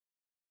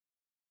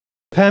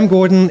Pam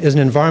Gordon is an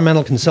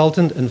environmental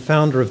consultant and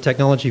founder of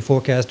Technology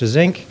Forecasters,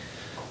 Inc.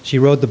 She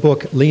wrote the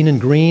book Lean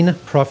and Green,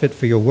 Profit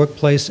for Your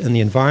Workplace and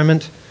the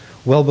Environment,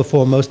 well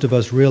before most of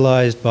us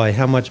realized by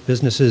how much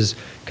businesses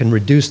can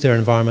reduce their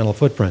environmental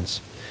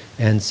footprints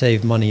and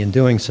save money in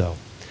doing so.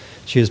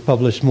 She has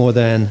published more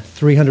than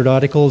 300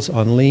 articles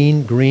on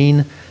lean,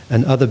 green,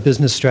 and other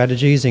business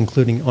strategies,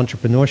 including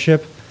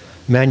entrepreneurship,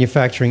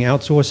 manufacturing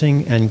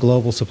outsourcing, and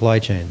global supply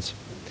chains.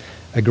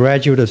 A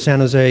graduate of San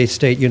Jose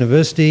State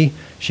University,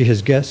 she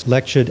has guest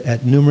lectured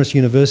at numerous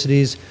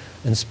universities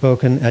and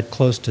spoken at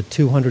close to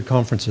 200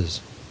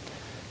 conferences.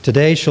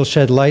 Today, she'll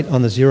shed light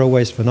on the zero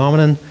waste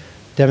phenomenon,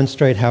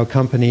 demonstrate how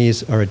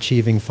companies are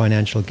achieving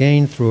financial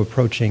gain through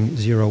approaching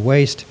zero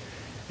waste,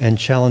 and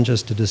challenge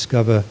us to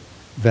discover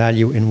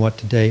value in what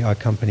today our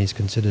companies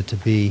consider to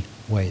be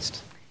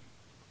waste.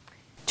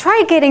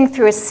 Try getting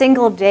through a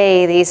single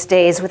day these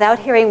days without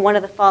hearing one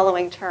of the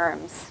following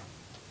terms: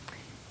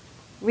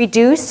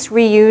 reduce,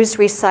 reuse,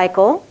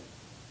 recycle,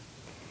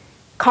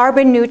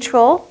 carbon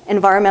neutral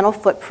environmental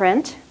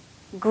footprint,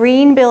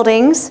 green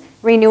buildings,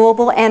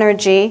 renewable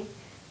energy,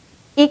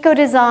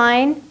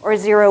 eco-design, or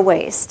zero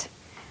waste.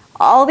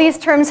 All these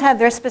terms have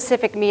their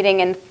specific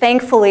meaning, and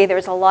thankfully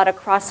there's a lot of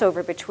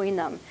crossover between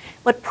them.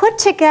 But put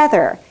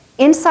together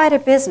inside a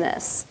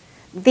business,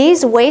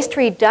 these waste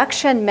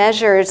reduction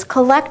measures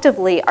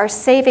collectively are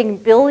saving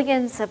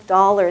billions of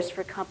dollars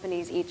for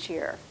companies each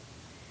year.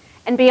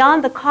 And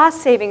beyond the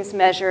cost savings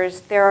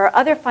measures, there are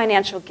other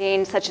financial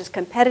gains such as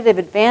competitive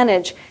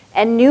advantage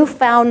and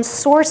newfound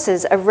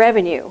sources of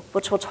revenue,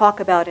 which we'll talk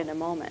about in a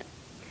moment.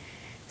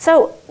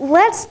 So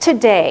let's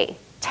today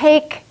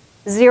take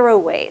zero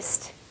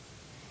waste.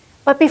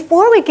 But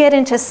before we get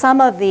into some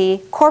of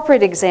the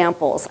corporate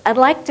examples, I'd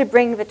like to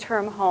bring the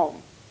term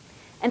home.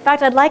 In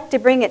fact, I'd like to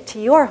bring it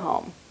to your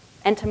home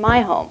and to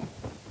my home.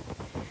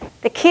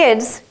 The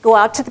kids go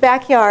out to the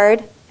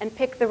backyard and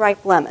pick the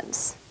ripe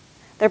lemons.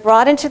 They're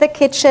brought into the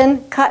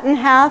kitchen, cut in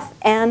half,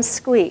 and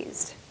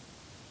squeezed.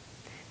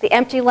 The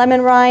empty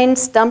lemon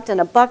rinds dumped in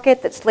a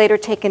bucket that's later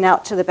taken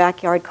out to the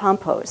backyard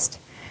compost.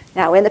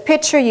 Now, in the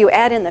pitcher, you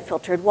add in the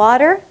filtered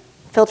water,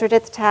 filtered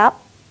at the tap,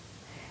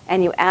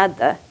 and you add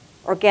the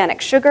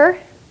organic sugar,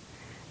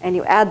 and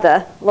you add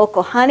the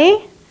local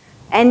honey,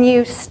 and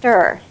you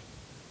stir.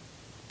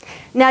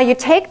 Now, you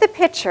take the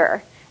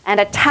pitcher and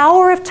a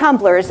tower of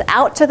tumblers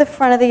out to the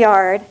front of the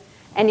yard,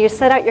 and you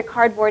set out your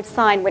cardboard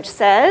sign which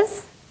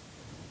says,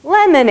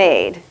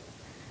 lemonade.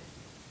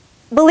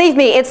 Believe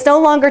me, it's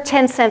no longer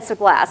 10 cents a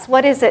glass.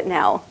 What is it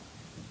now?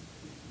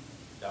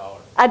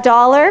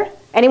 $1.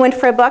 Anyone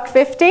for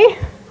 $1.50?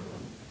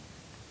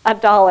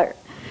 $1.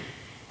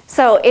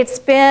 So it's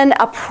been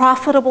a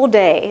profitable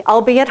day,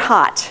 albeit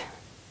hot.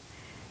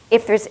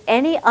 If there's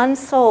any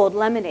unsold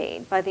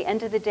lemonade by the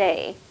end of the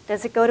day,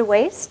 does it go to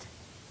waste?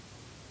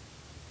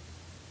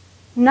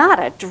 Not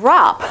a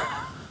drop.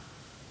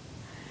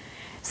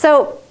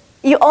 So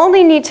you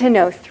only need to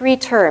know 3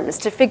 terms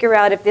to figure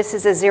out if this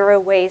is a zero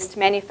waste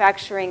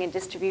manufacturing and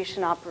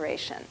distribution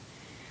operation.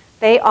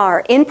 They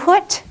are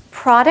input,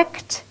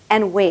 product,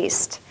 and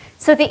waste.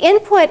 So the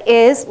input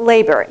is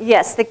labor.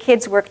 Yes, the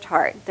kids worked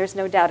hard. There's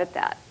no doubt at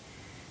that.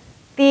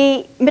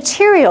 The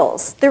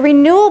materials, the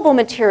renewable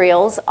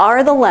materials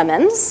are the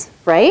lemons,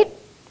 right?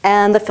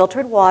 And the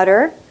filtered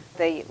water,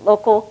 the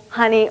local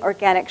honey,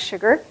 organic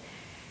sugar.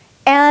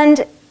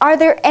 And are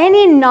there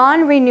any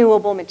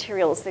non-renewable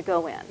materials that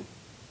go in?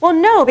 Well,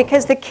 no,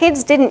 because the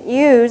kids didn't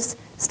use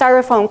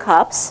styrofoam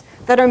cups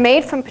that are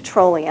made from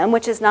petroleum,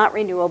 which is not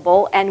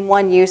renewable, and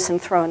one use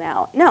and thrown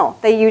out. No,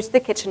 they used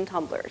the kitchen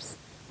tumblers,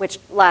 which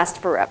last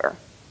forever.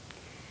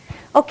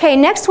 Okay,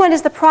 next one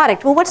is the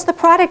product. Well, what's the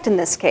product in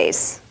this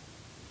case?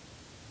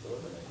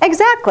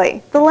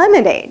 Exactly, the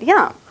lemonade,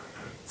 yeah.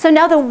 So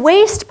now the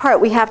waste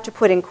part we have to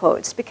put in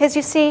quotes, because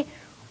you see,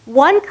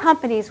 one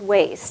company's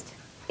waste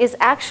is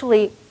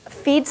actually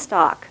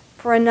feedstock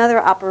for another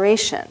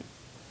operation.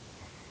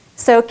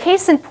 So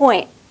case in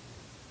point,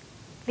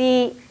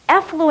 the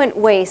effluent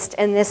waste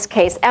in this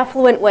case,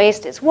 effluent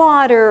waste is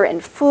water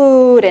and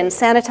food and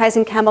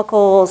sanitizing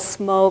chemicals,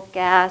 smoke,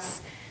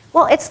 gas.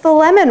 Well, it's the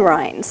lemon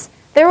rinds.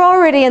 They're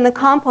already in the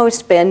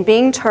compost bin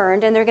being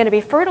turned, and they're going to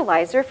be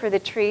fertilizer for the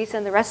trees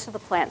and the rest of the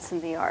plants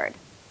in the yard.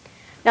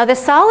 Now, the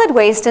solid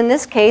waste in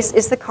this case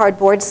is the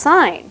cardboard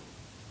sign.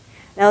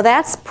 Now,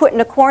 that's put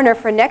in a corner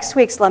for next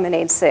week's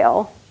lemonade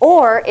sale,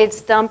 or it's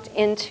dumped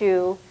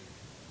into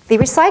the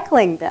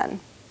recycling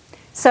bin.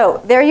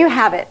 So there you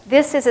have it.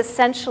 This is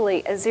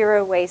essentially a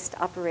zero waste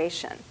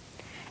operation.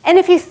 And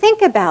if you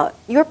think about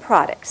your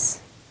products,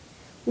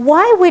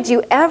 why would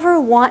you ever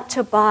want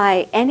to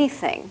buy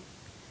anything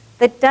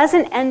that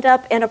doesn't end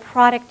up in a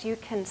product you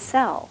can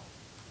sell?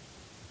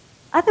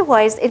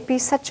 Otherwise, it'd be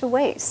such a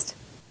waste.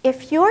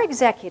 If your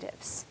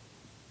executives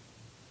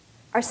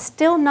are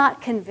still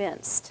not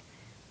convinced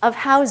of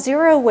how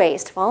zero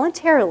waste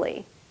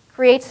voluntarily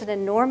creates an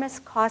enormous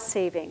cost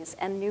savings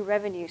and new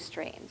revenue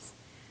streams,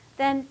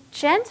 then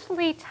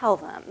gently tell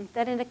them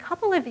that in a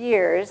couple of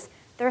years,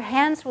 their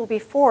hands will be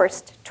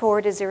forced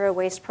toward a zero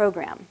waste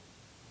program.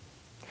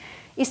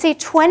 You see,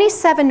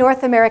 27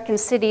 North American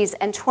cities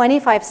and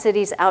 25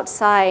 cities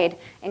outside,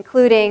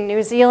 including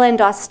New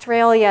Zealand,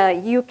 Australia,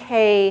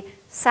 UK,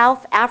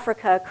 South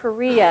Africa,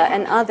 Korea,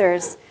 and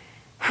others,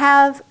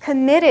 have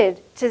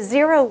committed to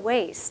zero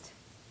waste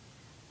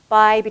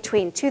by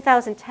between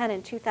 2010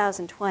 and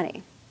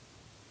 2020.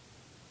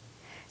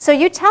 So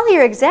you tell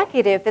your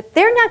executive that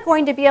they're not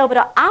going to be able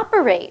to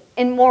operate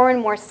in more and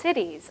more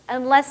cities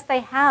unless they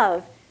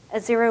have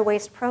a zero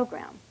waste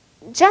program.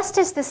 Just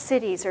as the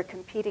cities are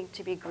competing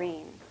to be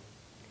green,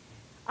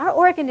 our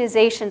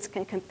organizations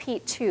can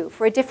compete too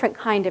for a different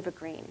kind of a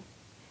green.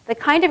 The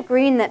kind of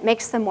green that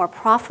makes them more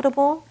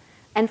profitable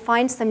and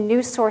finds them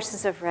new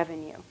sources of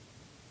revenue.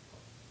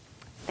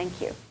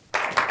 Thank you.